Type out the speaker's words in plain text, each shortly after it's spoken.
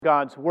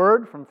God's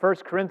Word from 1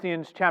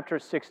 Corinthians chapter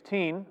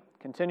 16,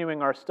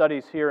 continuing our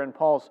studies here in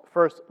Paul's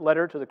first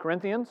letter to the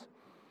Corinthians.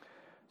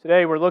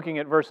 Today we're looking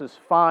at verses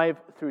 5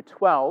 through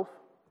 12.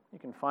 You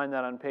can find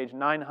that on page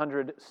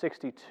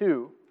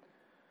 962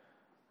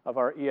 of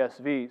our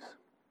ESVs.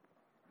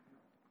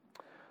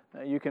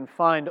 You can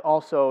find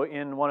also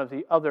in one of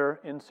the other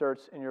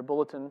inserts in your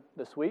bulletin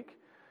this week.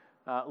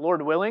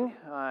 Lord willing,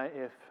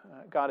 if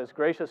God is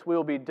gracious, we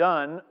will be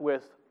done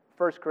with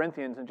 1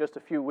 Corinthians in just a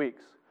few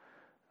weeks.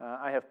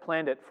 I have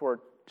planned it for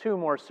 2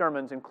 more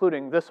sermons,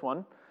 including this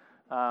one,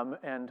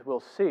 and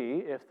we'll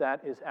see if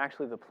that is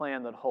actually the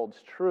plan that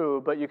holds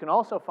true. But you can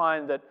also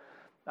find that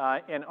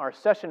in our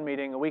session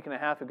meeting a week and a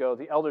half ago,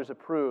 the elders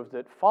approved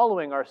that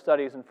following our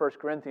studies in 1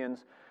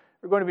 Corinthians,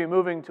 we're going to be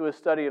moving to a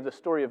study of the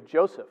story of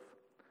Joseph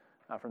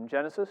from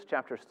Genesis,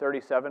 chapters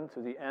 37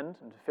 to the end,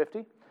 into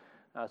 50.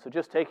 So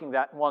just taking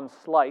that one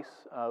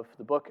slice of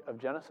the book of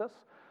Genesis.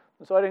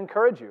 And so I'd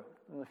encourage you,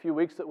 in the few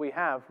weeks that we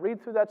have, read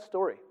through that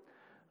story.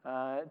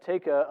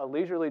 Take a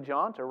leisurely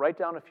jaunt or write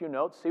down a few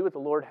notes, see what the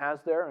Lord has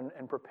there,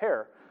 and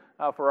prepare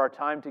for our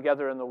time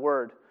together in the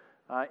Word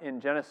in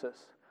Genesis.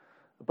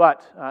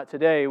 But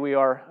today we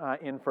are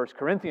in 1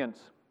 Corinthians,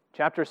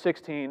 chapter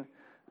 16,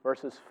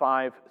 verses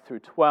 5 through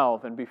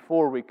 12. And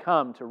before we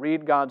come to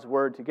read God's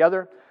Word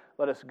together,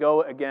 let us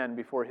go again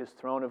before His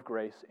throne of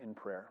grace in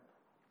prayer.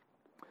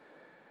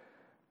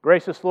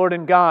 Gracious Lord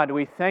and God,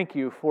 we thank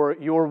you for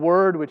your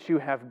Word which you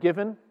have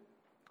given,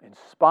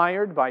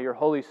 inspired by your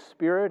Holy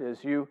Spirit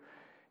as you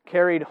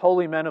carried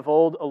holy men of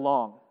old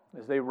along,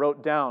 as they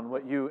wrote down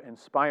what you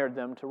inspired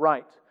them to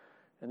write.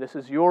 And this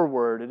is your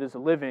word. It is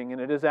living and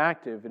it is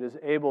active. It is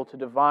able to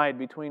divide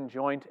between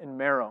joint and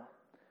marrow,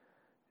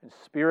 and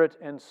spirit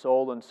and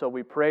soul. And so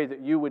we pray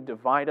that you would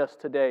divide us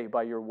today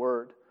by your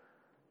word.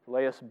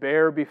 Lay us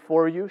bare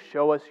before you.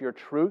 Show us your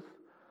truth.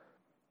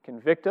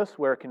 Convict us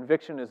where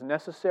conviction is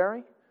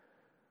necessary.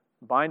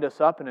 Bind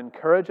us up and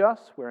encourage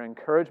us where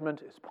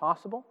encouragement is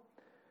possible.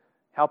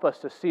 Help us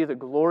to see the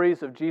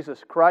glories of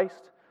Jesus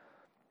Christ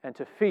and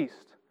to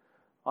feast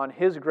on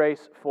His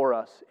grace for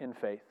us in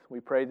faith. We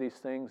pray these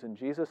things in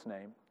Jesus'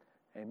 name.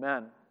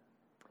 Amen.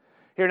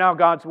 Hear now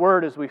God's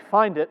Word as we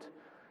find it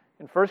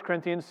in 1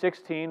 Corinthians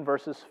 16,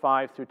 verses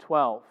 5 through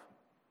 12.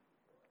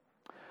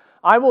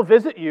 I will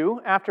visit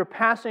you after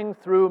passing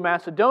through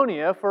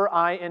Macedonia, for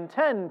I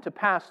intend to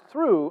pass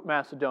through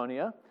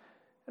Macedonia,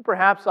 and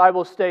perhaps I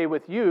will stay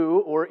with you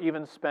or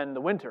even spend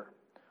the winter,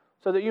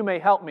 so that you may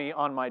help me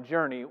on my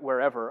journey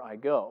wherever I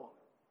go.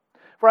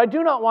 For I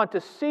do not want to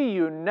see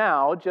you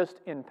now just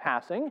in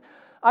passing.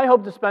 I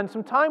hope to spend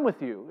some time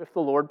with you, if the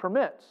Lord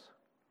permits.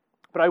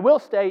 But I will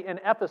stay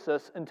in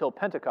Ephesus until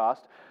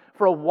Pentecost,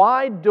 for a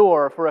wide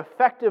door for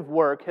effective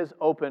work has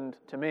opened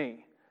to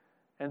me,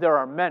 and there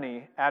are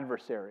many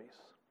adversaries.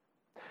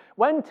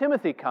 When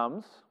Timothy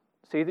comes,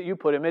 see that you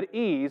put him at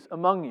ease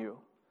among you,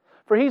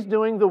 for he's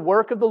doing the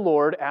work of the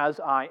Lord as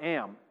I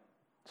am.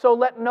 So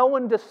let no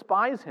one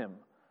despise him.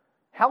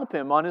 Help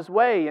him on his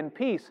way in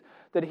peace,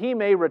 that he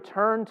may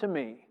return to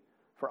me,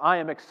 for I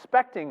am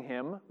expecting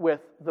him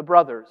with the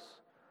brothers.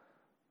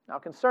 Now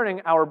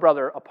concerning our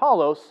brother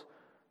Apollos,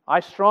 I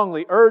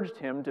strongly urged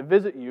him to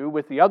visit you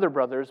with the other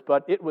brothers,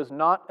 but it was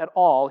not at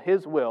all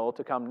his will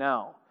to come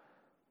now.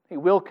 He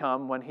will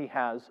come when he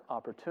has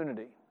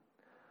opportunity.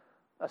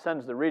 Thus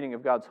ends the reading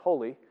of God's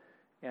holy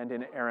and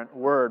inerrant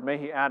word. May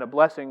He add a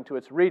blessing to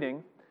its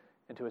reading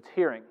and to its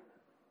hearing.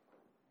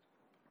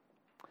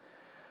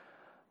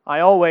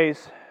 I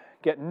always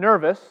get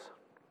nervous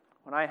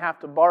when I have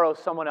to borrow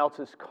someone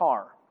else's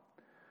car,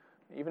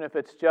 even if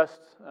it's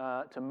just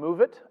to move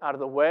it out of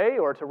the way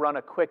or to run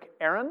a quick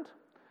errand.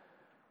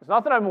 It's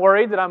not that I'm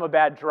worried that I'm a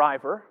bad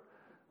driver.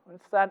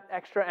 It's that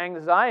extra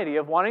anxiety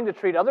of wanting to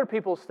treat other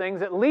people's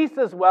things at least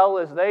as well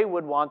as they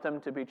would want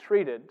them to be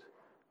treated,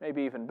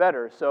 maybe even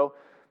better. So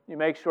you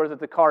make sure that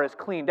the car is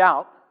cleaned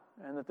out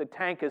and that the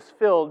tank is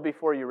filled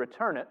before you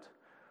return it.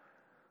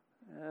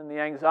 And the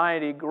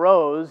anxiety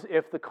grows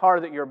if the car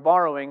that you're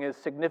borrowing is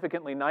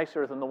significantly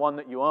nicer than the one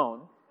that you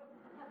own.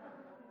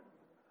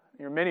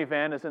 Your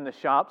minivan is in the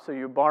shop, so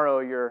you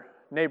borrow your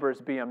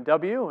neighbor's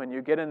BMW, and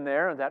you get in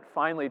there, and that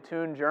finely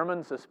tuned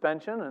German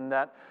suspension and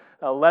that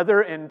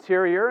leather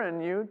interior,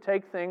 and you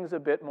take things a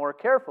bit more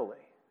carefully.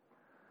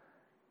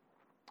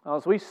 Now,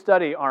 as we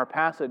study our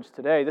passage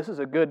today, this is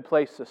a good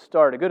place to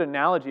start, a good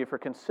analogy for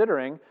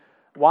considering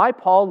why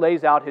Paul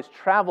lays out his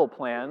travel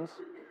plans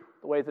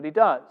the way that he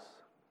does.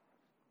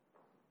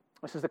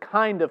 This is the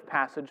kind of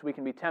passage we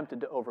can be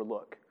tempted to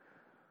overlook.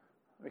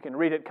 We can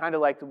read it kind of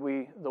like the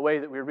way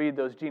that we read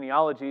those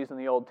genealogies in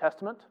the Old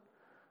Testament.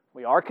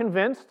 We are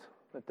convinced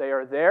that they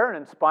are there and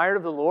inspired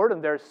of the Lord,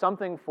 and there's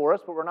something for us,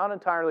 but we're not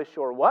entirely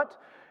sure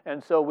what.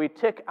 And so we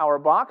tick our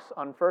box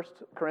on 1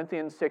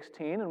 Corinthians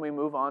 16, and we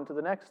move on to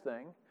the next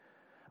thing.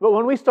 But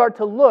when we start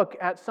to look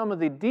at some of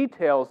the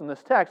details in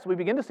this text, we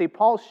begin to see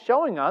Paul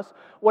showing us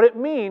what it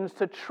means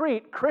to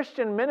treat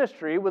Christian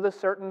ministry with a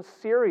certain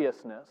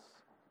seriousness.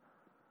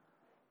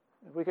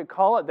 If we could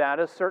call it that,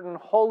 a certain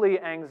holy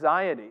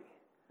anxiety,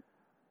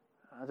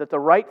 that the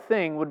right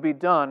thing would be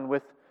done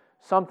with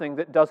something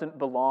that doesn't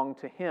belong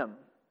to him.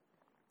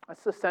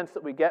 That's the sense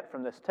that we get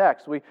from this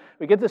text. We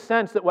get the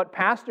sense that what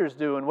pastors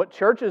do and what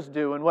churches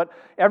do and what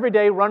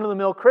everyday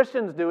run-of-the-mill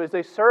Christians do is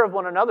they serve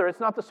one another. It's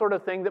not the sort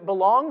of thing that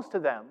belongs to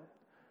them.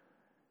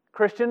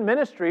 Christian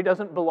ministry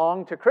doesn't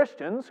belong to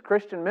Christians.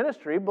 Christian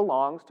ministry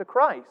belongs to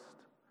Christ.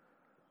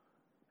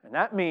 And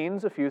that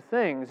means a few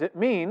things. It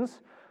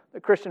means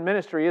that Christian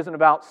ministry isn't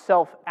about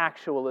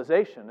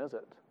self-actualization, is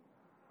it?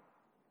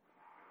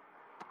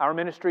 Our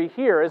ministry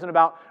here isn't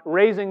about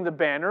raising the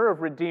banner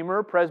of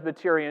Redeemer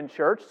Presbyterian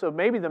Church, so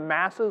maybe the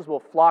masses will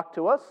flock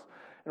to us,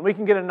 and we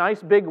can get a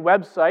nice big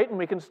website, and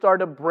we can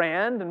start a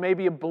brand, and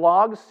maybe a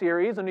blog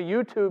series, and a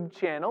YouTube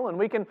channel, and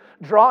we can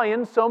draw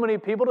in so many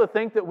people to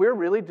think that we're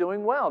really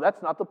doing well.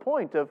 That's not the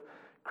point of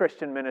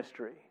Christian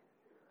ministry.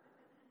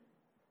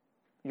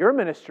 Your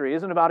ministry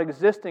isn't about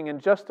existing in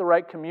just the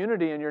right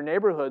community in your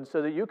neighborhood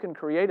so that you can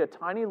create a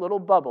tiny little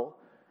bubble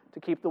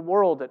to keep the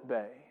world at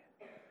bay.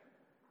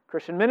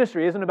 Christian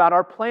ministry isn't about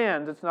our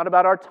plans. It's not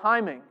about our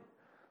timing.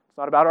 It's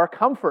not about our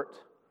comfort.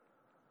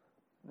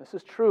 This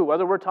is true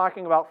whether we're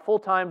talking about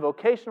full-time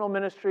vocational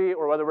ministry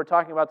or whether we're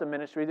talking about the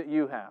ministry that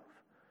you have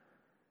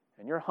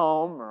in your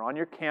home or on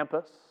your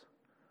campus,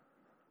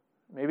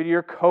 maybe to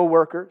your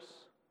coworkers,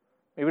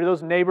 maybe to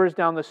those neighbors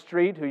down the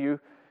street who you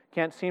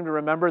can't seem to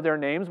remember their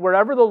names.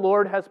 Wherever the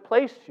Lord has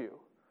placed you,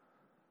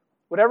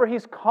 whatever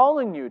He's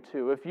calling you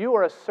to, if you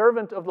are a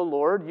servant of the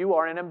Lord, you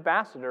are an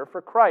ambassador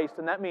for Christ,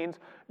 and that means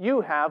you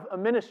have a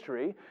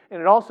ministry,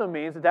 and it also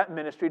means that that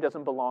ministry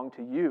doesn't belong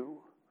to you,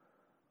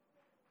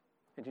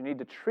 and you need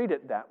to treat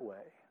it that way.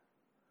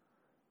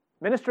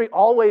 Ministry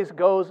always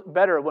goes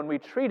better when we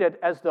treat it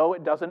as though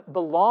it doesn't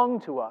belong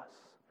to us,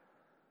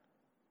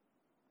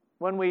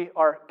 when we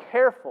are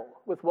careful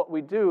with what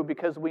we do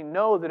because we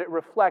know that it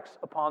reflects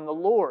upon the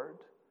Lord.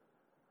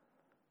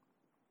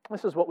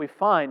 This is what we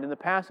find in the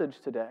passage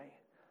today.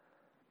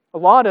 A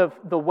lot of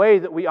the way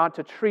that we ought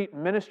to treat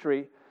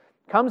ministry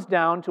comes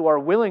down to our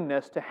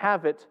willingness to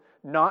have it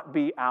not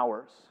be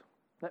ours.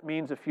 That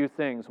means a few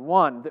things.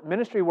 One, that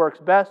ministry works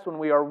best when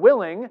we are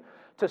willing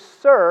to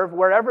serve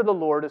wherever the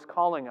Lord is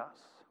calling us.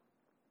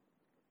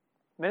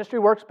 Ministry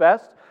works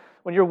best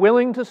when you're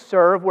willing to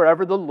serve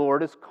wherever the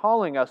Lord is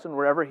calling us and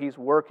wherever He's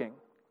working.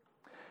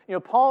 You know,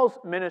 Paul's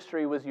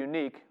ministry was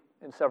unique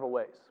in several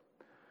ways.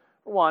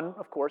 One,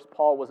 of course,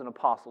 Paul was an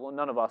apostle, and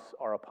none of us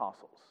are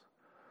apostles.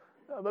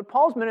 But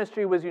Paul's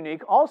ministry was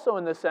unique also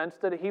in the sense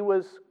that he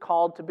was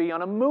called to be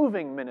on a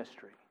moving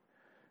ministry.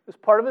 It was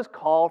part of his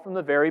call from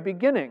the very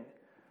beginning.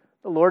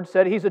 The Lord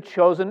said, He's a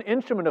chosen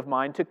instrument of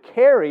mine to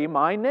carry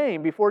my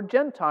name before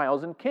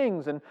Gentiles and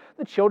kings and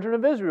the children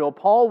of Israel.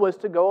 Paul was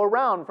to go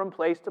around from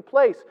place to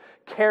place,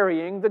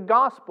 carrying the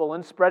gospel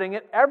and spreading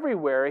it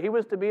everywhere. He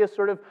was to be a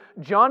sort of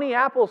Johnny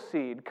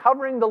Appleseed,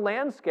 covering the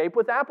landscape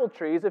with apple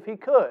trees if he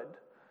could,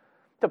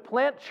 to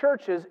plant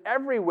churches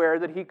everywhere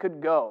that he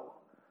could go,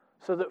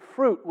 so that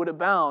fruit would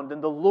abound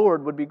and the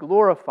Lord would be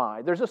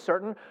glorified. There's a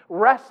certain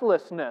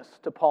restlessness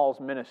to Paul's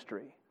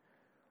ministry.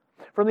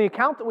 From the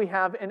account that we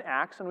have in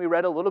Acts, and we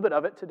read a little bit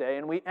of it today,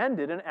 and we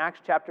ended in Acts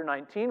chapter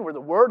 19, where the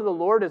word of the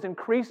Lord is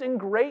increasing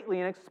greatly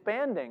and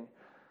expanding.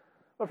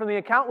 But from the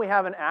account we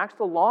have in Acts,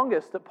 the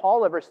longest that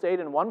Paul ever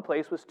stayed in one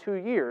place was 2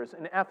 years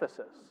in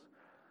Ephesus.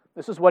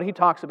 This is what he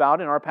talks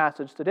about in our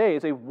passage today,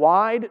 is a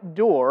wide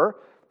door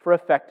for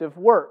effective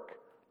work.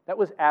 That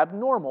was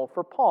abnormal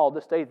for Paul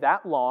to stay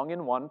that long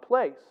in one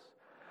place.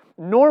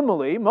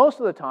 Normally, most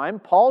of the time,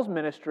 Paul's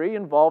ministry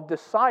involved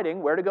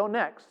deciding where to go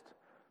next,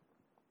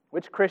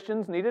 which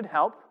Christians needed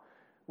help,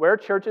 where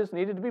churches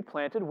needed to be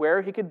planted,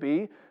 where he could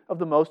be of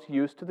the most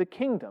use to the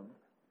kingdom.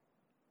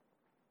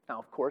 Now,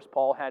 of course,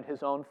 Paul had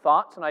his own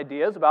thoughts and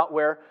ideas about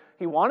where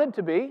he wanted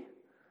to be.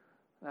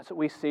 That's what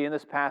we see in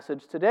this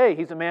passage today.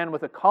 He's a man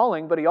with a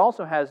calling, but he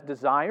also has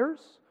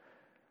desires.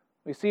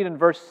 We see it in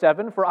verse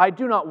 7, "For I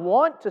do not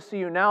want to see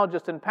you now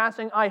just in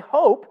passing. I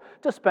hope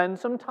to spend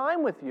some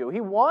time with you."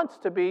 He wants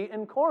to be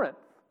in Corinth.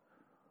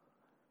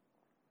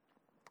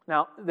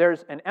 Now,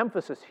 there's an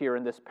emphasis here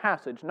in this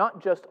passage, not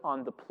just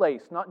on the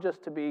place, not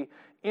just to be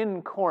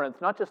in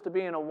Corinth, not just to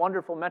be in a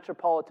wonderful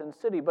metropolitan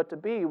city, but to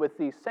be with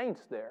these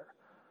saints there.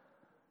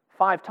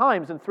 5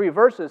 times in 3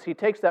 verses, he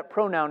takes that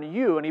pronoun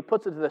you and he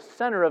puts it to the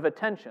center of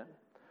attention.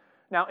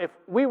 Now, if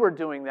we were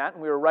doing that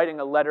and we were writing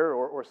a letter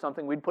or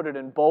something, we'd put it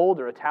in bold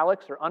or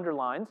italics or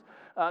underlines.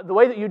 The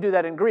way that you do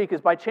that in Greek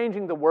is by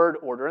changing the word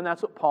order, and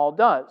that's what Paul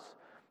does.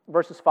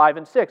 Verses 5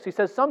 and 6, he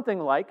says something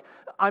like,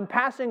 "I'm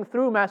passing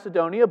through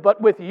Macedonia, but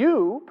with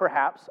you,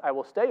 perhaps, I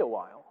will stay a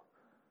while."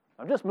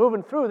 I'm just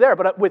moving through there,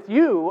 but with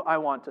you, I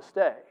want to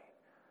stay.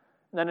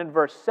 And then in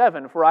verse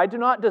 7, "For I do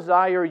not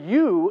desire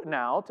you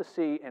now to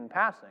see in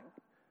passing."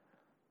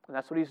 And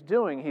that's what he's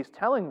doing. He's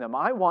telling them,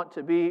 I want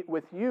to be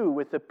with you,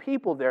 with the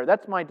people there.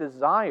 That's my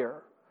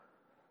desire.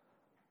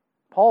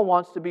 Paul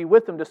wants to be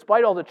with them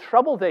despite all the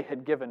trouble they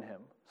had given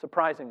him,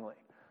 surprisingly.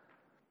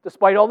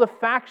 Despite all the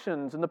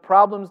factions and the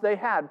problems they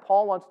had,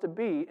 Paul wants to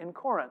be in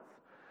Corinth.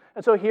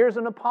 And so here's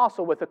an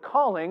apostle with a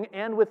calling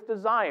and with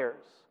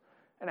desires.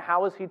 And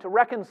how is he to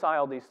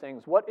reconcile these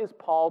things? What is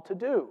Paul to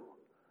do?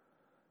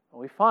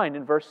 We find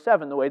in verse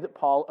 7 the way that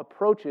Paul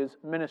approaches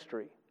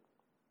ministry.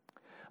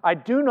 I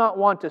do not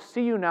want to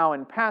see you now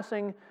in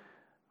passing.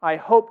 I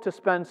hope to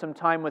spend some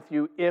time with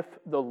you if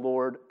the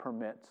Lord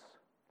permits.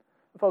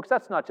 Folks,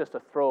 that's not just a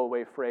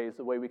throwaway phrase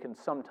the way we can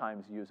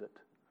sometimes use it.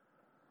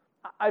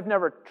 I've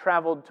never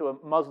traveled to a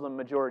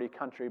Muslim-majority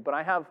country, but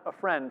I have a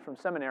friend from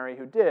seminary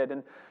who did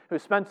and who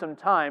spent some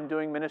time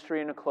doing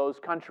ministry in a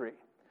closed country.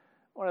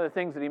 One of the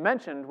things that he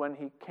mentioned when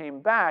he came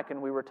back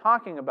and we were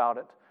talking about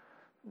it,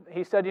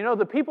 he said,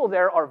 the people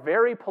there are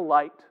very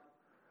polite,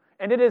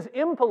 and it is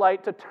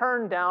impolite to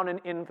turn down an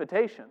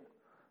invitation.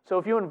 So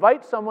if you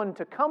invite someone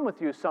to come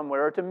with you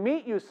somewhere or to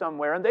meet you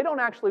somewhere and they don't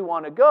actually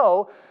want to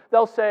go,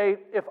 they'll say,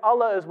 if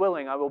Allah is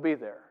willing, I will be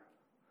there.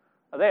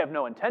 Now, they have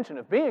no intention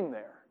of being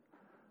there,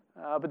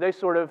 but they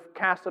sort of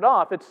cast it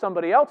off. It's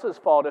somebody else's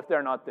fault if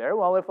they're not there.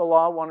 Well, if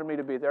Allah wanted me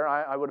to be there,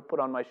 I would have put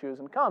on my shoes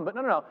and come. But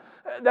no,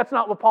 that's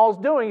not what Paul's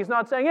doing. He's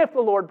not saying if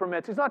the Lord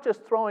permits. He's not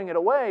just throwing it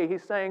away.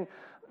 He's saying,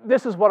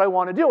 this is what I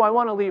want to do. I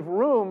want to leave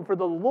room for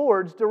the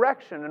Lord's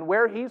direction and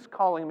where He's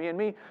calling me and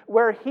me,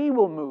 where He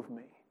will move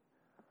me.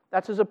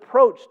 That's his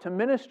approach to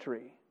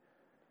ministry.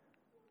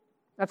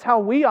 That's how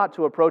we ought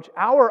to approach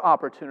our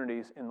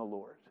opportunities in the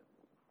Lord.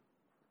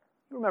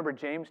 You remember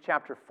James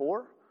chapter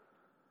 4?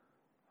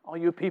 All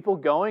you people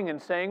going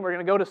and saying, we're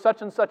going to go to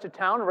such and such a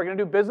town, and we're going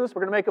to do business, we're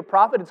going to make a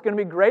profit, it's going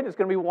to be great, it's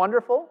going to be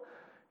wonderful.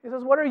 He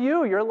says, what are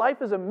you? Your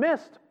life is a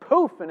mist,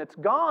 poof, and it's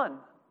gone.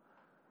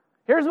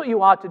 Here's what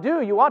you ought to do.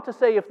 You ought to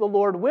say, if the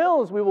Lord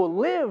wills, we will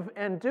live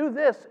and do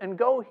this and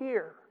go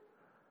here.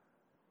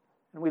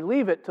 And we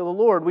leave it to the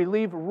Lord. We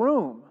leave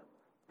room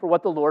for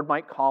what the Lord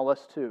might call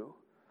us to.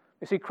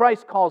 You see,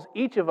 Christ calls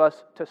each of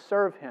us to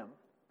serve Him.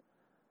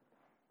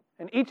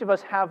 And each of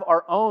us have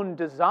our own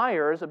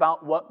desires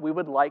about what we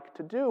would like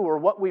to do or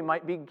what we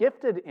might be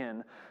gifted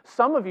in.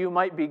 Some of you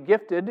might be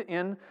gifted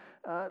in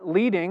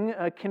leading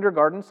a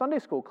kindergarten Sunday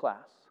school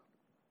class.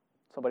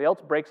 Somebody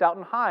else breaks out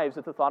in hives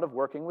at the thought of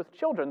working with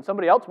children.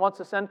 Somebody else wants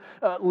to send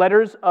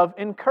letters of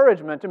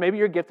encouragement. Or maybe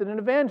you're gifted in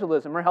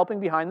evangelism or helping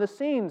behind the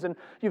scenes. And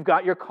you've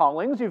got your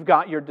callings, you've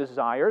got your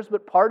desires.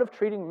 But part of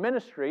treating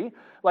ministry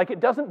like it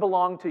doesn't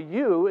belong to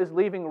you is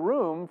leaving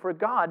room for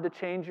God to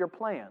change your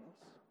plans.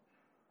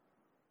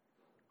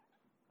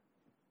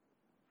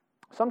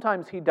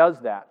 Sometimes He does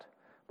that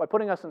by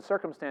putting us in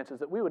circumstances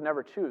that we would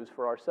never choose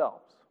for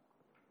ourselves.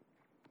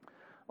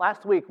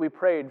 Last week we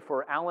prayed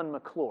for Alan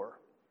McClure.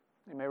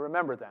 You may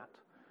remember that.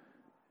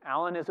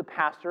 Alan is a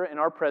pastor in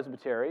our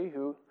presbytery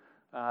who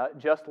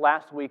just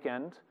last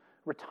weekend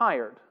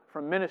retired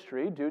from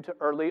ministry due to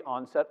early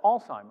onset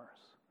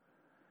Alzheimer's.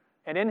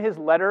 And in his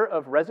letter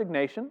of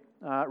resignation,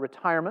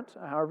 retirement,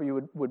 however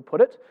you would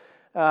put it,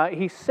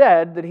 he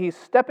said that he's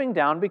stepping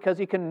down because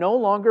he can no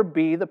longer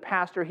be the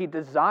pastor he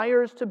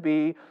desires to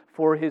be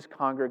for his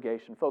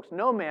congregation. Folks,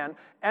 no man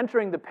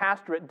entering the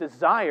pastorate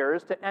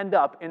desires to end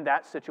up in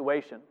that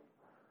situation.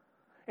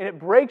 And it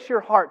breaks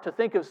your heart to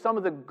think of some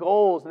of the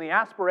goals and the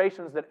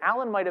aspirations that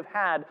Alan might have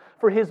had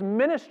for his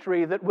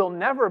ministry that will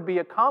never be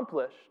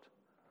accomplished.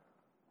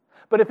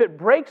 But if it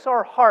breaks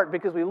our heart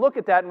because we look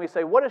at that and we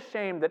say, what a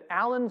shame that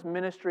Alan's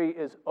ministry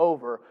is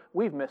over,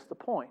 we've missed the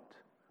point.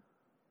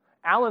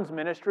 Alan's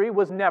ministry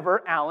was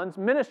never Alan's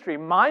ministry.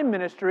 My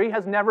ministry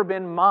has never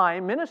been my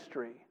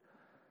ministry.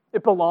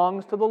 It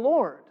belongs to the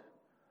Lord.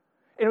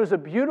 And it was a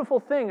beautiful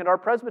thing at our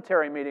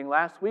presbytery meeting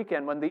last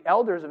weekend when the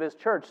elders of his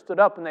church stood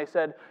up and they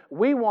said,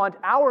 we want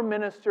our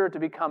minister to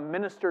become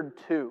ministered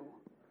to.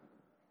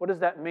 What does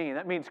that mean?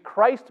 That means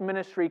Christ's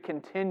ministry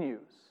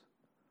continues.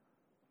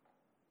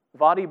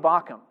 Vadi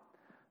Bakum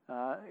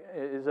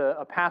is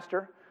a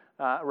pastor,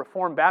 a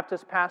Reformed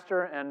Baptist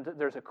pastor, and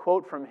there's a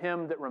quote from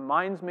him that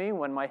reminds me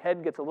when my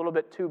head gets a little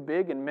bit too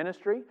big in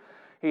ministry.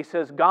 He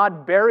says,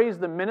 God buries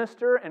the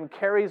minister and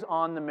carries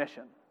on the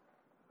mission.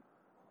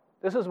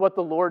 This is what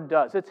the Lord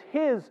does. It's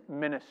His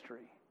ministry.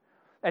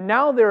 And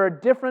now there are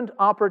different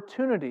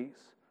opportunities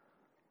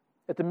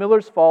at the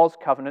Millers Falls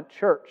Covenant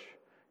Church.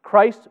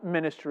 Christ's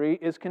ministry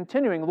is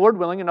continuing. Lord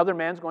willing, another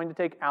man's going to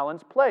take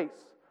Alan's place.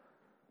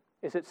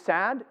 Is it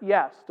sad?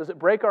 Yes. Does it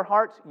break our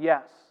hearts?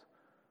 Yes.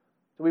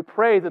 Do we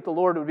pray that the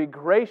Lord would be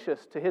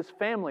gracious to his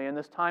family in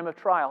this time of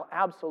trial?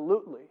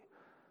 Absolutely.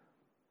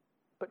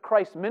 But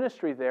Christ's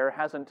ministry there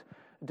hasn't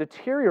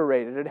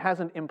deteriorated. It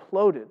hasn't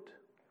imploded.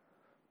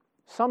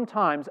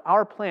 Sometimes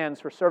our plans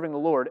for serving the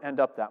Lord end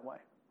up that way.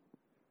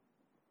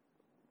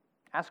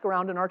 Ask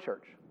around in our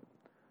church.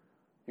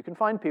 You can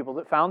find people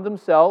that found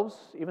themselves,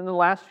 even in the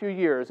last few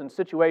years, in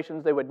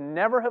situations they would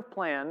never have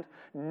planned,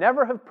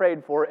 never have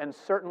prayed for, and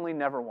certainly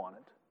never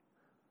wanted.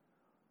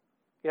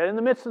 Yet in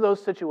the midst of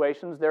those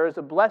situations, there is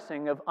a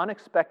blessing of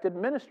unexpected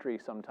ministry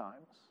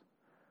sometimes.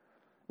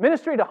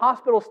 Ministry to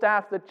hospital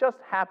staff that just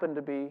happen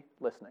to be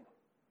listening.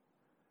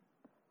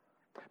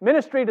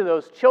 Ministry to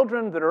those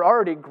children that are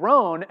already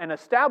grown and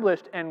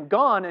established and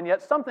gone, and yet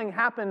something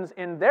happens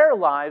in their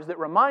lives that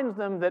reminds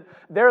them that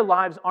their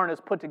lives aren't as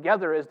put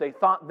together as they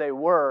thought they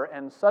were,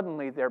 and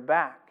suddenly they're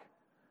back.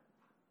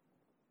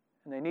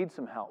 And they need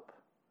some help,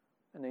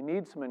 and they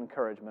need some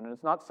encouragement. And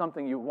it's not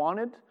something you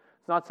wanted,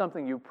 It's not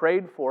something you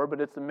prayed for,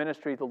 but it's the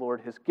ministry the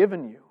Lord has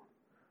given you.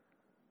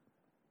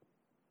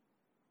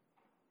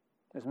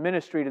 There's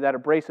ministry to that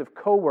abrasive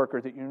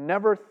coworker that you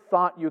never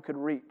thought you could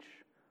reach,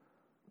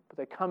 but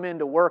they come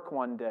into work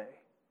one day,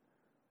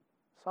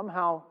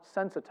 somehow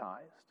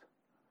sensitized,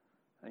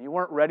 and you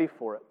weren't ready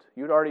for it.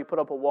 You'd already put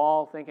up a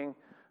wall thinking,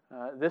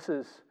 this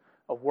is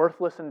a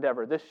worthless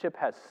endeavor. This ship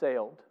has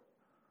sailed.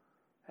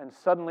 And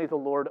suddenly the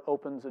Lord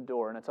opens a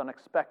door, and it's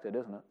unexpected,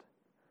 isn't it?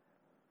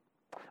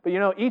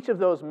 But each of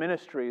those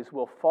ministries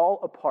will fall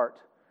apart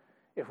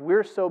if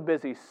we're so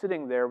busy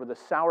sitting there with a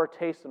sour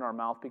taste in our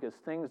mouth because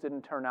things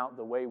didn't turn out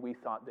the way we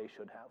thought they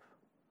should have.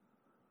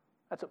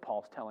 That's what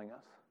Paul's telling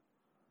us.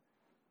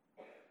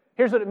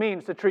 Here's what it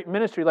means to treat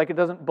ministry like it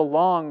doesn't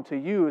belong to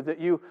you, that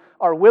you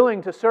are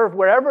willing to serve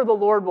wherever the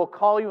Lord will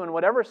call you in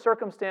whatever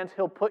circumstance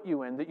He'll put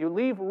you in, that you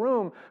leave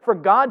room for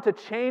God to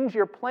change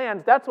your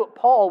plans. That's what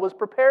Paul was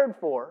prepared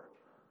for.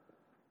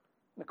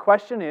 The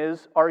question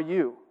is, are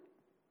you?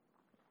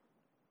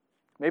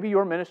 Maybe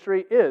your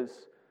ministry is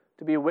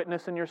to be a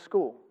witness in your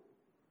school.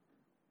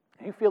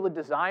 You feel the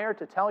desire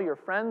to tell your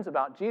friends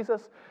about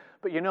Jesus,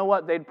 but you know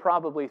what? They'd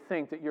probably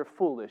think that you're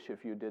foolish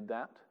if you did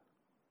that.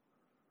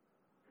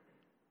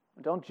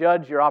 Don't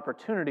judge your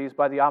opportunities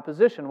by the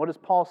opposition. What does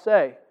Paul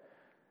say?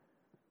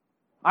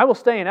 I will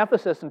stay in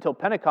Ephesus until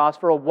Pentecost,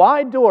 for a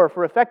wide door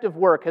for effective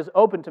work has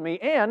opened to me,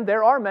 and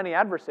there are many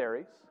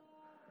adversaries.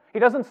 He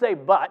doesn't say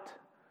but.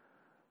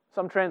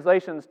 Some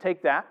translations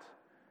take that.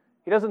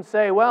 He doesn't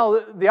say,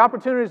 well, the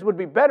opportunities would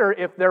be better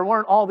if there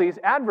weren't all these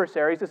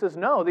adversaries. He says,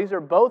 no, these are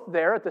both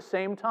there at the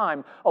same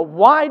time. A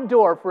wide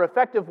door for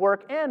effective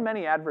work and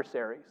many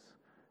adversaries.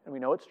 And we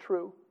know it's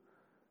true.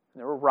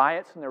 And there were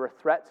riots and there were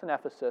threats in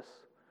Ephesus,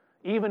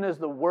 even as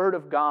the Word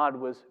of God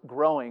was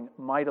growing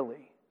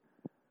mightily.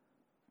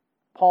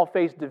 Paul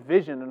faced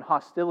division and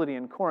hostility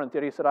in Corinth,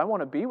 yet he said, I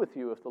want to be with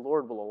you if the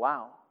Lord will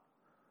allow.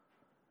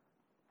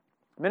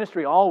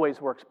 Ministry always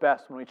works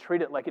best when we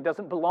treat it like it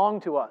doesn't belong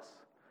to us.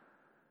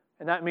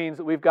 And that means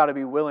that we've got to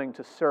be willing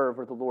to serve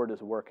where the Lord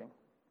is working.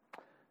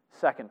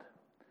 Second,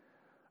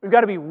 we've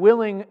got to be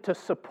willing to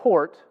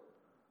support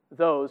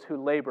those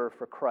who labor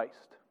for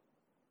Christ.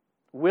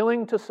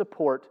 Willing to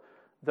support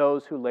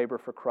those who labor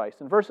for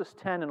Christ. In verses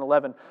 10 and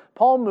 11,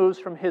 Paul moves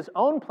from his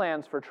own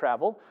plans for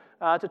travel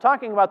to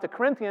talking about the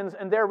Corinthians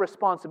and their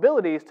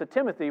responsibilities to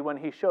Timothy when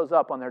he shows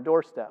up on their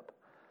doorstep.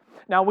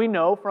 Now we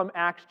know from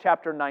Acts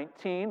chapter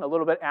 19, a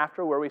little bit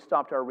after where we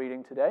stopped our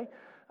reading today,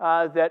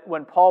 that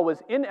when Paul was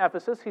in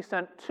Ephesus, he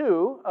sent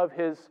two of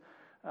his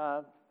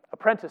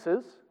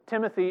apprentices,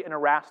 Timothy and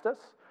Erastus,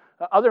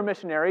 other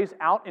missionaries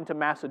out into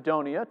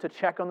Macedonia to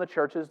check on the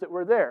churches that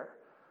were there.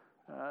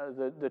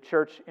 The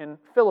church in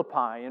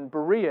Philippi, in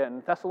Berea,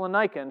 and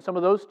Thessalonica, and some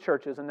of those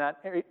churches in that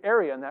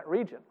area, in that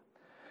region.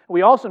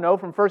 We also know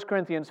from 1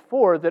 Corinthians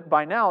 4 that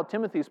by now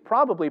Timothy's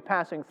probably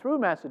passing through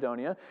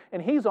Macedonia,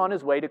 and he's on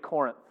his way to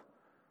Corinth.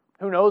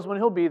 Who knows when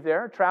he'll be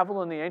there?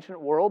 Travel in the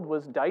ancient world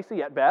was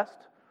dicey at best,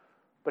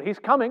 but he's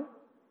coming.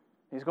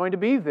 He's going to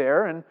be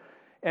there,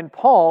 and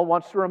Paul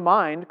wants to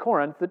remind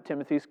Corinth that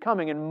Timothy's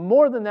coming, and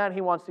more than that, he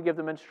wants to give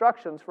them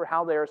instructions for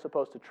how they are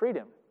supposed to treat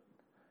him.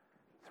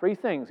 3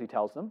 things, he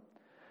tells them.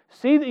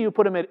 See that you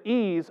put him at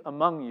ease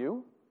among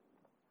you.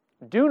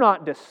 Do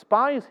not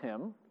despise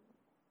him.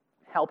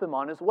 Help him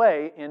on his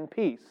way in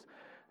peace.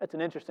 That's an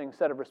interesting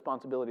set of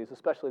responsibilities,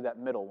 especially that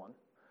middle one.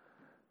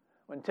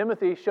 When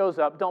Timothy shows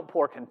up, don't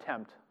pour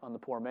contempt on the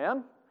poor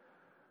man.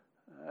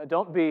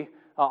 Don't be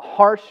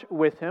harsh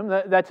with him.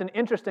 That's an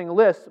interesting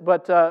list,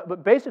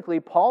 but basically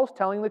Paul's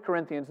telling the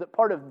Corinthians that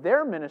part of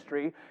their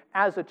ministry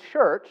as a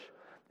church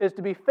is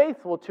to be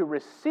faithful to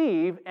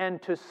receive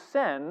and to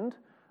send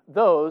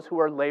those who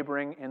are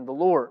laboring in the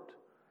Lord.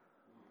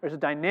 There's a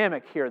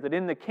dynamic here that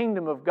in the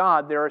kingdom of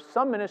God, there are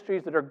some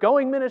ministries that are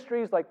going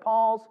ministries like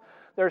Paul's.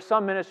 There are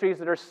some ministries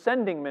that are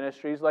sending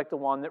ministries like the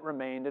one that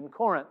remained in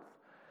Corinth.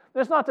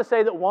 That's not to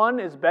say that one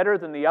is better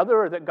than the other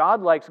or that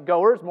God likes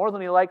goers more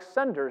than He likes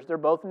senders. They're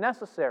both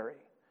necessary.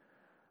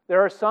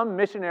 There are some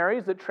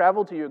missionaries that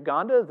travel to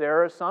Uganda.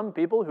 There are some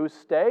people who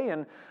stay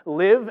and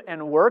live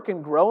and work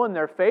and grow in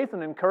their faith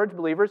and encourage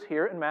believers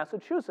here in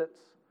Massachusetts.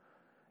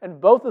 And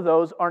both of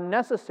those are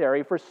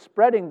necessary for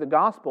spreading the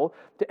gospel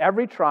to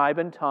every tribe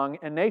and tongue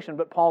and nation.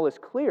 But Paul is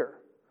clear.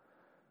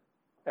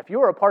 If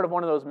you are a part of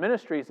one of those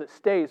ministries that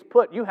stays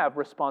put, you have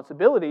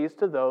responsibilities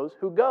to those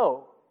who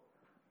go.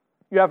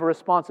 You have a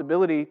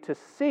responsibility to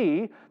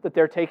see that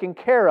they're taken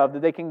care of,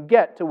 that they can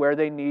get to where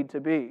they need to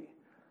be.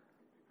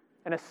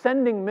 An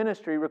ascending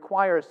ministry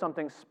requires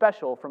something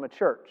special from a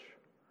church.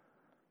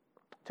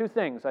 2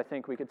 things I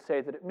think we could say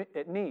that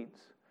it needs.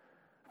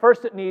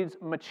 First, it needs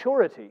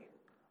maturity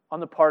on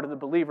the part of the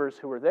believers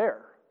who are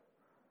there.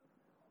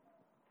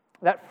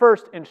 That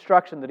first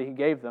instruction that he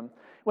gave them,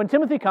 when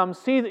Timothy comes,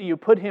 see that you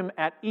put him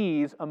at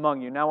ease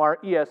among you. Now our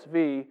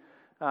ESV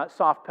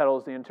soft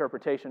pedals the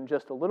interpretation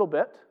just a little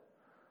bit.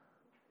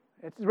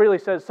 It really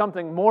says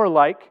something more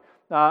like,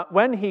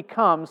 when he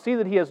comes, see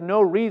that he has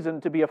no reason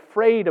to be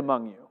afraid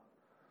among you.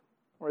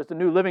 Or as the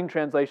New Living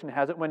Translation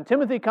has it, when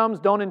Timothy comes,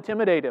 don't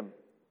intimidate him.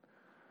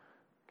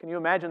 Can you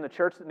imagine the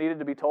church that needed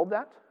to be told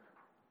that?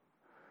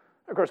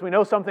 Of course, we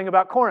know something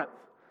about Corinth.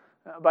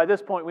 By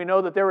this point, we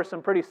know that there were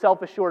some pretty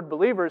self-assured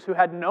believers who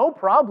had no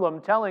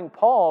problem telling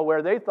Paul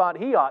where they thought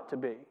he ought to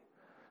be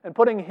and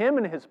putting him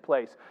in his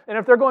place. And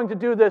if they're going to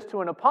do this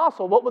to an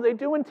apostle, what will they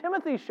do when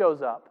Timothy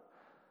shows up?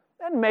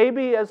 And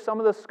maybe, as some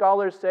of the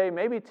scholars say,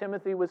 maybe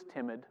Timothy was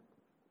timid.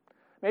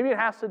 Maybe it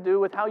has to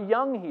do with how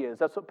young he is.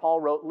 That's what Paul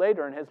wrote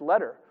later in his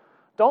letter.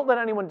 Don't let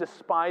anyone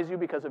despise you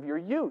because of your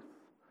youth.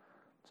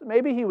 So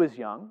maybe he was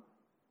young.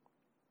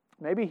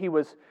 Maybe he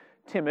was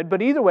timid.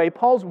 But either way,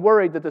 Paul's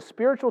worried that the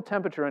spiritual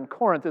temperature in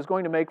Corinth is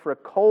going to make for a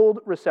cold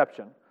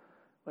reception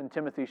when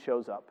Timothy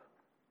shows up.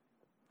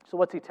 So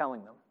what's he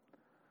telling them?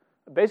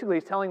 Basically,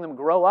 he's telling them,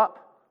 grow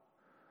up.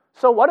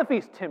 So what if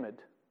he's timid?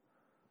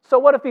 So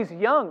what if he's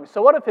young?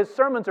 So what if his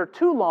sermons are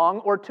too long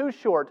or too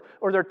short,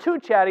 or they're too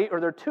chatty or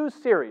they're too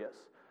serious?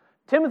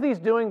 Timothy's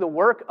doing the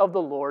work of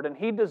the Lord, and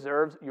he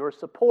deserves your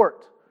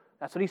support.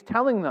 That's what he's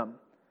telling them.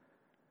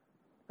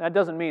 That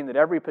doesn't mean that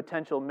every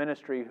potential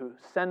ministry who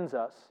sends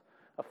us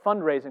a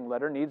fundraising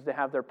letter needs to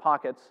have their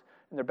pockets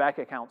and their bank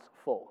accounts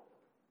full.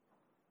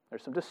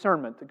 There's some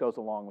discernment that goes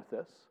along with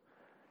this.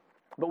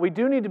 But we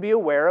do need to be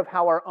aware of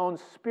how our own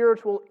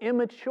spiritual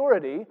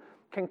immaturity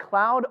can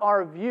cloud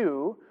our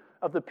view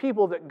of the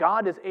people that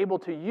God is able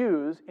to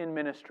use in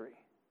ministry.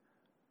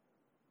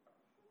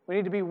 We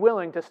need to be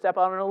willing to step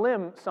out on a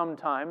limb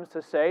sometimes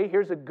to say,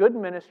 here's a good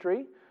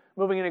ministry,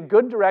 moving in a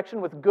good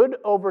direction with good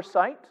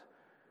oversight,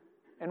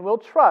 and we'll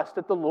trust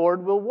that the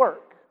Lord will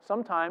work.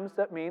 Sometimes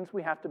that means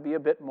we have to be a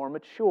bit more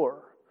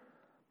mature.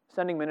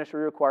 Sending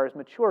ministry requires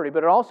maturity,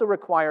 but it also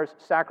requires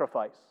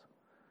sacrifice.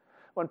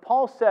 When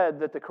Paul said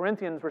that the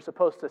Corinthians were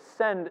supposed to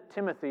send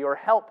Timothy or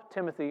help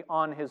Timothy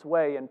on his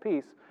way in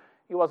peace,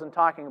 he wasn't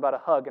talking about a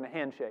hug and a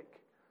handshake.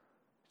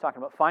 He's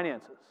talking about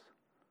finances.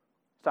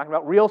 He's talking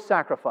about real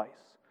sacrifice.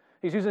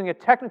 He's using a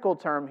technical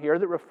term here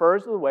that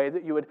refers to the way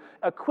that you would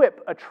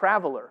equip a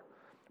traveler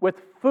with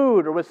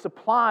food or with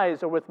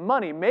supplies or with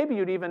money. Maybe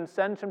you'd even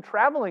send some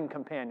traveling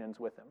companions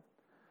with him.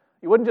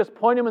 You wouldn't just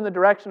point him in the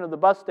direction of the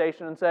bus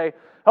station and say,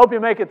 hope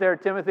you make it there,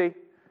 Timothy.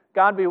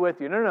 God be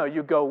with you. No.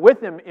 You go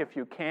with him if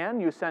you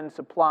can. You send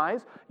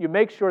supplies. You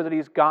make sure that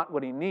he's got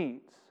what he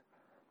needs.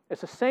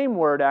 It's the same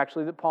word,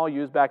 actually, that Paul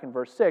used back in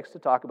verse 6 to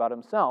talk about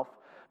himself.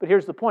 But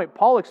here's the point.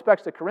 Paul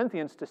expects the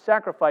Corinthians to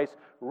sacrifice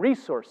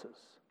resources.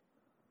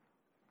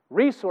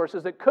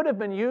 Resources that could have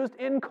been used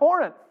in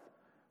Corinth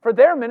for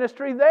their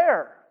ministry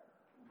there.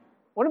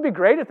 Wouldn't it be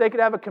great if they could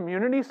have a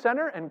community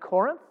center in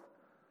Corinth?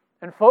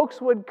 And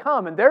folks would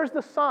come, and there's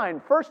the sign,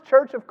 First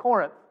Church of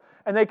Corinth,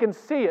 and they can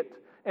see it,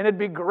 and it'd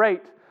be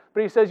great.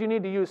 But he says you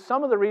need to use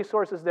some of the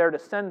resources there to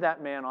send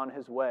that man on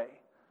his way.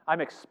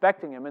 I'm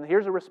expecting him, and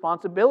here's a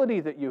responsibility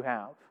that you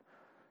have.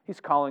 He's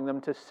calling them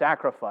to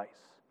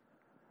sacrifice.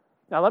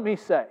 Now let me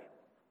say,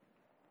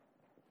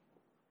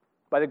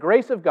 by the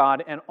grace of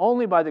God, and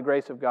only by the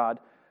grace of God,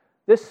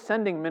 this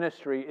sending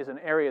ministry is an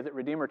area that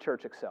Redeemer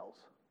Church excels.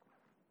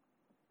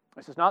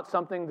 This is not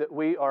something that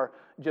we are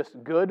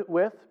just good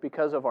with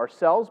because of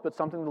ourselves, but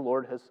something the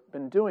Lord has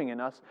been doing in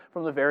us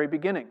from the very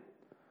beginning.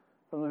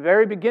 From the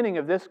very beginning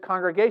of this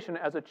congregation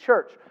as a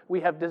church,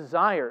 we have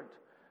desired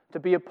to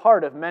be a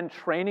part of men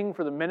training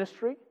for the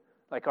ministry,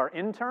 like our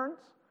interns,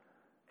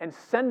 and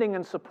sending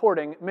and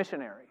supporting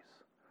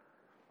missionaries.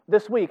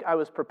 This week, I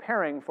was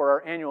preparing for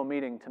our annual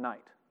meeting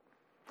tonight,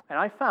 and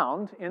I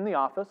found in the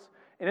office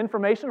an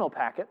informational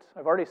packet.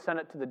 I've already sent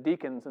it to the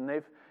deacons, and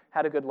they've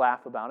had a good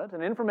laugh about it.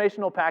 An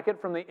informational packet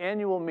from the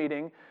annual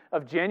meeting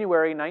of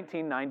January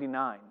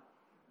 1999.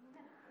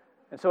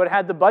 And so it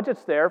had the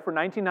budgets there for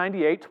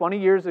 1998, 20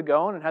 years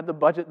ago, and it had the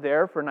budget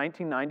there for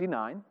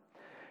 1999.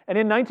 And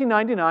in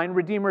 1999,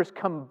 Redeemer's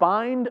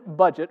combined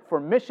budget for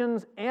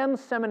missions and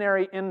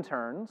seminary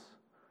interns,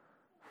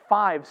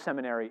 5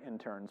 seminary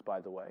interns,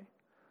 by the way,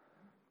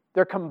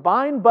 their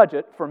combined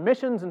budget for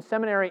missions and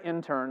seminary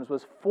interns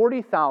was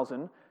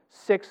 $40,600.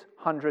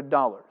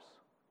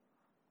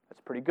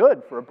 That's pretty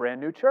good for a brand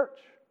new church.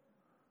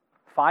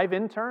 5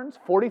 interns,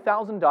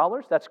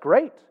 $40,000, that's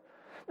great.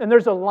 And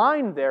there's a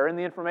line there in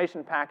the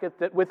information packet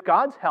that with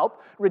God's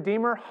help,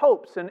 Redeemer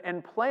hopes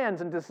and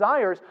plans and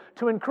desires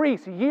to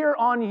increase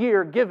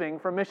year-on-year giving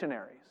for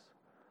missionaries.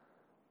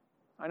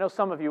 I know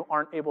some of you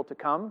aren't able to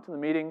come to the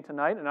meeting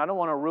tonight, and I don't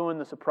want to ruin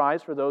the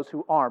surprise for those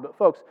who are. But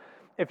folks,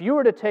 if you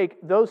were to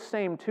take those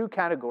same 2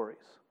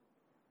 categories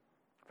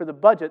for the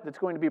budget that's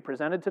going to be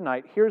presented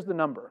tonight, here's the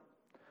number.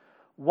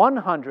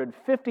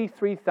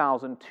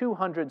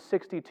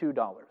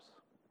 $153,262.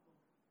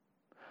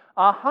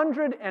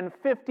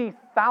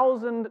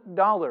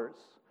 $150,000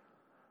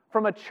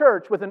 from a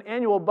church with an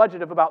annual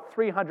budget of about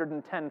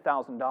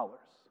 $310,000.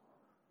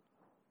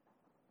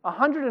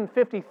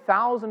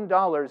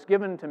 $150,000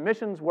 given to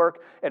missions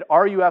work at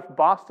RUF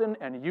Boston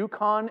and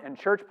Yukon and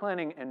church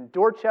planting in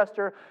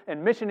Dorchester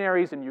and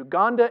missionaries in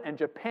Uganda and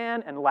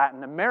Japan and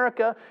Latin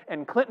America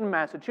and Clinton,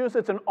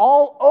 Massachusetts, and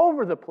all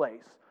over the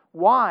place.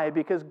 Why?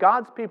 Because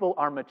God's people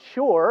are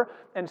mature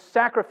and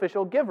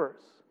sacrificial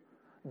givers.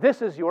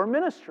 This is your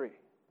ministry.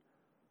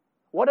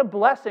 What a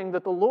blessing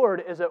that the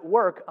Lord is at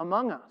work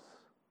among us.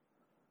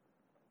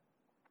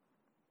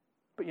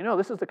 But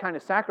this is the kind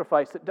of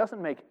sacrifice that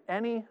doesn't make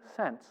any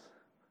sense.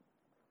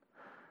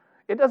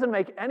 It doesn't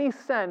make any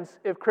sense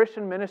if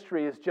Christian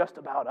ministry is just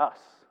about us,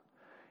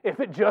 if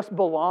it just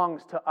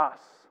belongs to us,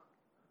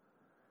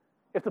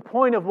 if the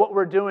point of what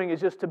we're doing is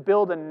just to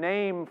build a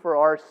name for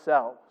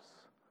ourselves.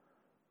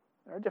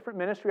 There are different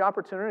ministry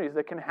opportunities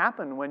that can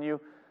happen when you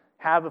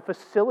have a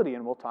facility,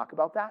 and we'll talk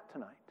about that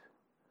tonight.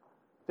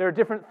 There are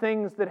different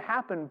things that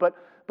happen, but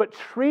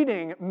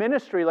treating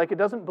ministry like it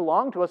doesn't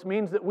belong to us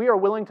means that we are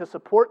willing to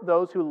support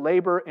those who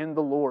labor in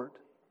the Lord.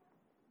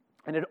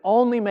 And it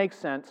only makes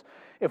sense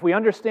if we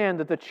understand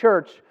that the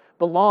church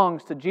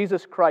belongs to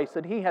Jesus Christ,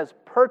 that He has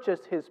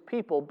purchased His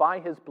people by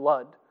His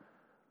blood,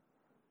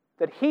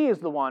 that He is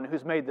the one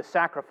who's made the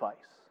sacrifice.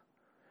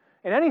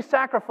 And any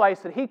sacrifice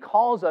that He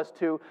calls us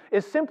to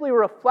is simply a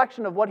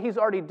reflection of what He's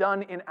already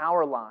done in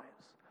our lives,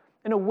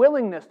 and a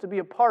willingness to be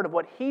a part of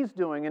what He's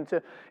doing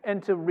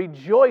and to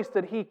rejoice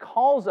that He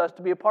calls us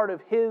to be a part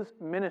of His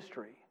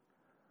ministry.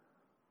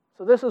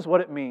 So this is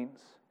what it means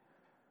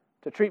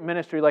to treat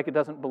ministry like it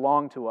doesn't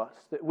belong to us,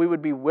 that we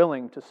would be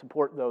willing to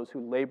support those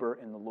who labor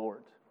in the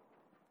Lord.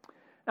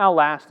 Now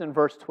last, in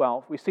verse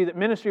 12, we see that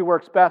ministry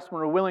works best when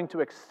we're willing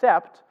to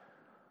accept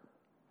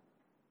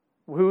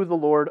who the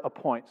Lord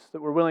appoints,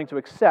 that we're willing to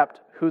accept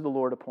who the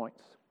Lord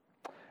appoints.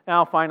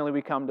 Now finally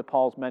we come to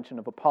Paul's mention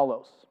of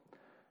Apollos.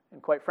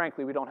 And quite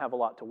frankly, we don't have a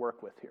lot to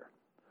work with here.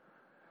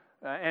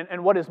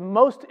 And what is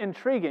most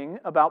intriguing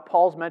about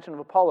Paul's mention of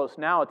Apollos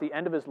now at the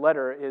end of his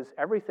letter is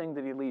everything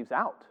that he leaves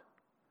out.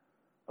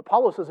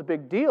 Apollos is a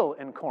big deal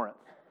in Corinth.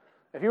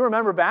 If you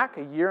remember back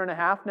a year and a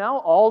half now,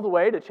 all the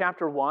way to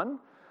chapter 1,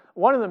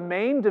 one of the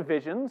main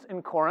divisions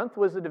in Corinth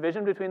was the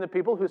division between the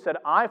people who said,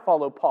 I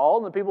follow Paul,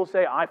 and the people who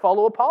say, I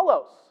follow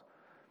Apollos.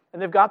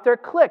 And they've got their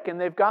clique, and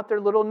they've got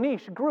their little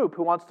niche group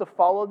who wants to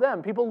follow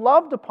them. People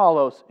loved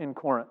Apollos in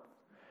Corinth.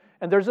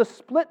 And there's a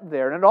split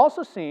there. And it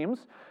also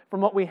seems, from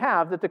what we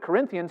have, that the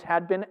Corinthians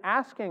had been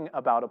asking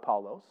about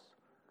Apollos.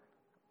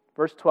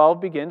 Verse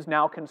 12 begins,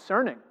 now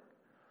concerning.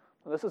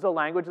 This is a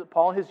language that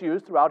Paul has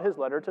used throughout his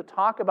letter to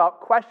talk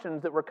about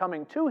questions that were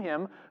coming to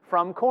him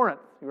from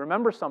Corinth. You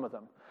remember some of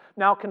them.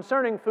 Now,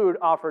 concerning food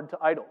offered to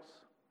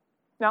idols.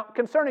 Now,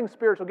 concerning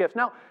spiritual gifts.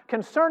 Now,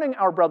 concerning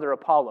our brother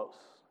Apollos.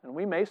 And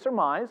we may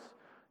surmise,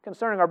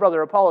 concerning our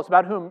brother Apollos,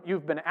 about whom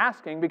you've been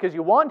asking because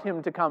you want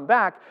him to come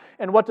back.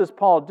 And what does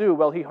Paul do?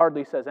 Well, he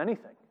hardly says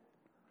anything.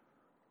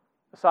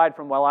 Aside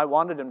from, well, I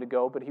wanted him to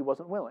go, but he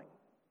wasn't willing.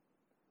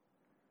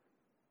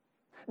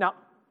 Now,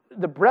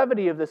 the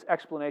brevity of this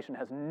explanation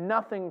has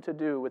nothing to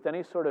do with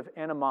any sort of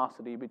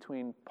animosity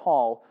between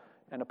Paul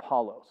and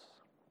Apollos.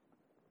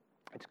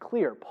 It's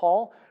clear.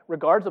 Paul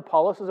regards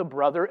Apollos as a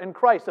brother in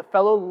Christ, a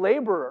fellow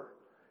laborer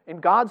in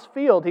God's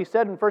field. He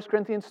said in 1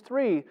 Corinthians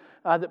 3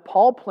 that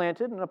Paul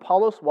planted and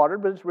Apollos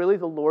watered, but it's really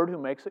the Lord who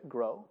makes it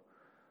grow.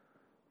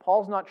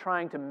 Paul's not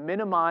trying to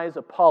minimize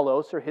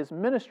Apollos or his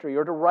ministry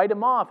or to write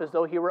him off as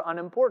though he were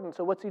unimportant.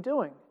 So what's he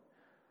doing?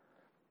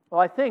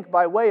 Well, I think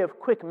by way of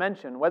quick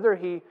mention, whether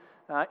he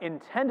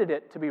intended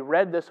it to be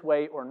read this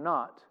way or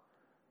not,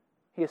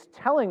 he is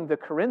telling the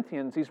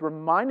Corinthians, he's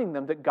reminding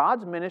them that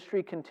God's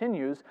ministry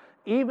continues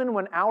even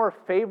when our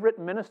favorite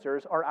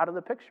ministers are out of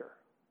the picture.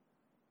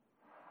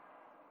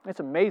 It's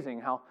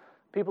amazing how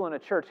people in a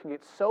church can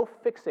get so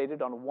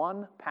fixated on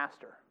one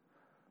pastor,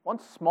 one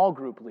small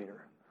group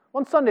leader,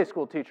 one Sunday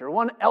school teacher,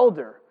 one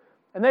elder,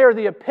 and they are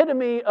the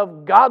epitome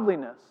of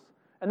godliness,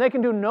 and they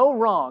can do no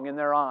wrong in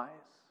their eyes.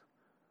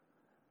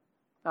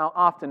 Now,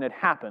 often it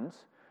happens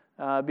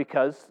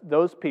because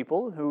those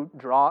people who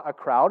draw a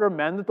crowd are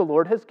men that the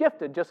Lord has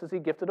gifted, just as He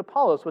gifted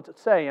Apollos. What's it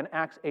say in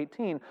Acts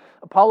 18?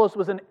 Apollos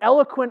was an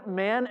eloquent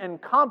man and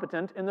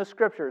competent in the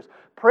Scriptures.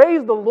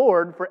 Praise the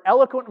Lord for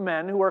eloquent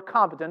men who are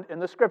competent in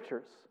the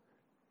Scriptures.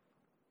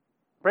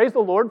 Praise the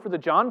Lord for the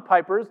John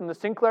Pipers and the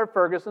Sinclair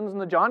Fergusons and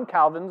the John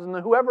Calvins and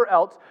the whoever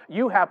else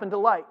you happen to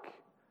like.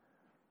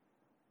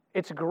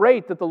 It's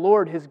great that the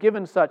Lord has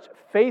given such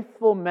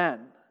faithful men.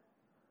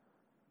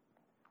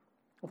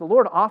 The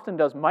Lord often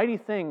does mighty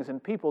things in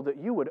people that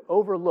you would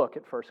overlook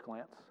at first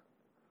glance.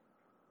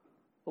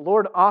 The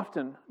Lord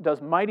often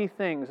does mighty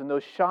things in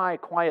those shy,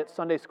 quiet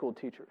Sunday school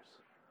teachers,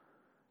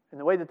 in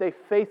the way that they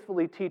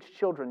faithfully teach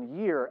children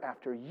year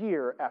after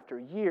year after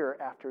year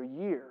after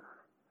year.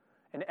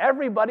 And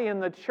everybody in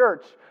the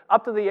church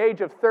up to the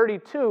age of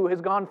 32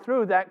 has gone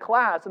through that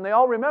class, and they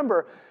all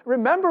remember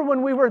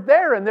when we were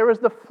there and there was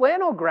the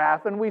flannel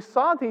graph and we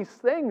saw these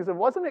things, and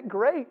wasn't it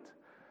great?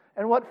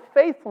 And what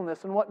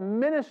faithfulness and what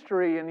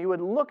ministry, and you would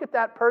look at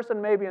that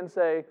person maybe and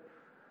say,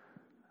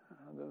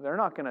 they're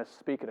not going to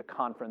speak at a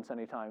conference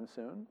anytime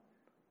soon.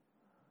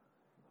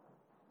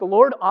 The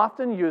Lord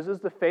often uses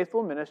the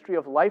faithful ministry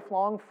of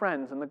lifelong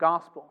friends in the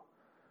gospel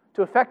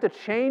to effect a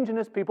change in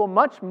His people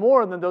much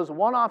more than those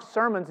one-off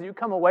sermons that you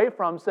come away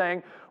from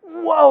saying,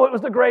 whoa, it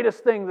was the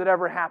greatest thing that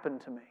ever happened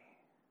to me.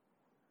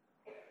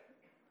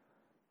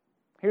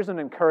 Here's an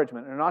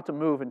encouragement, and not to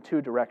move in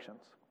two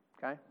directions,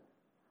 okay?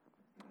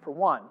 For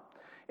one,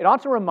 it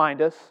ought to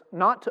remind us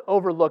not to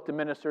overlook the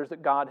ministers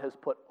that God has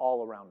put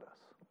all around us.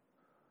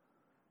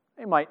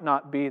 They might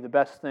not be the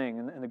best thing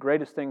and the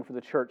greatest thing for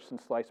the church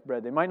since sliced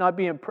bread. They might not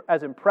be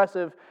as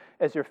impressive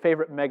as your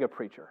favorite mega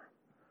preacher.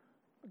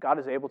 God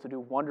is able to do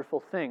wonderful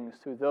things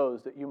through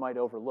those that you might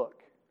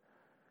overlook.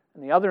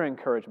 And the other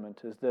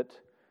encouragement is that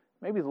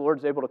maybe the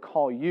Lord's able to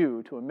call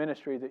you to a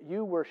ministry that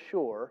you were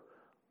sure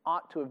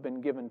ought to have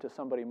been given to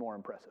somebody more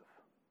impressive.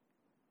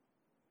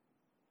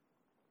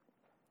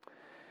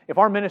 If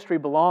our ministry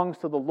belongs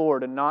to the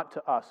Lord and not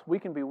to us, we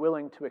can be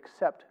willing to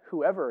accept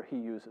whoever He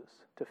uses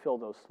to fill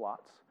those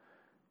slots,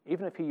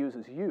 even if He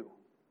uses you.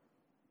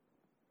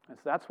 And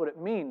so that's what it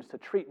means to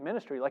treat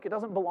ministry like it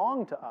doesn't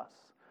belong to us.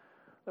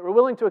 That we're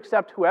willing to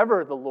accept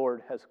whoever the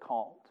Lord has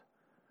called.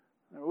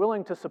 And we're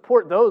willing to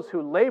support those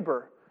who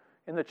labor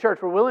in the church.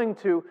 We're willing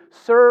to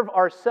serve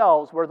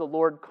ourselves where the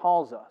Lord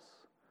calls us.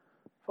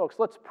 Folks,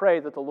 let's pray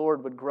that the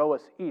Lord would grow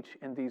us each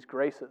in these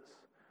graces,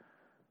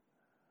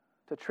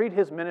 to treat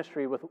His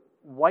ministry with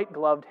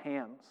white-gloved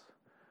hands,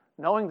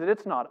 knowing that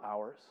it's not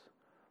ours,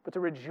 but to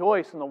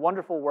rejoice in the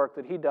wonderful work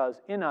that He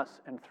does in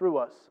us and through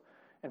us,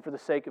 and for the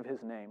sake of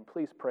His name.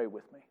 Please pray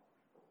with me.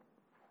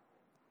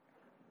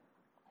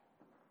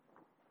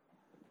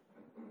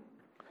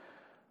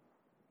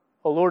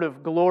 O Lord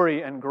of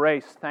glory and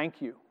grace,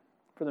 thank you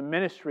for the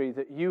ministry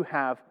that you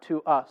have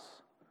to us.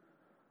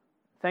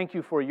 Thank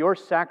you for your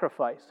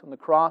sacrifice on the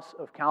cross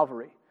of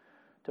Calvary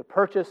to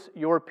purchase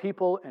your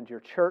people and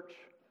your church,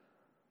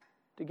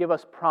 to give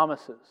us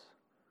promises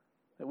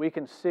that we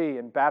can see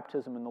in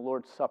baptism and the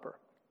Lord's Supper.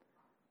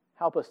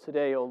 Help us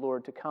today, O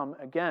Lord, to come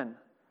again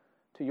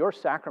to your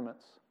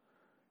sacraments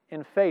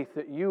in faith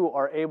that you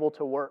are able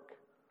to work.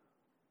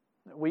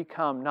 That we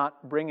come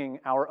not bringing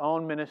our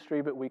own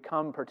ministry, but we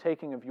come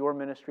partaking of your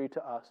ministry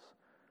to us.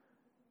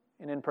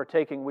 And in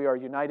partaking, we are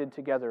united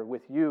together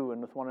with you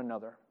and with one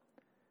another.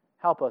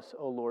 Help us,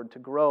 O Lord, to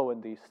grow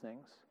in these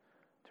things,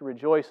 to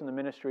rejoice in the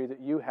ministry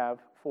that you have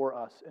for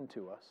us and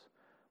to us.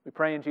 We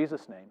pray in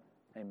Jesus' name,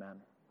 amen.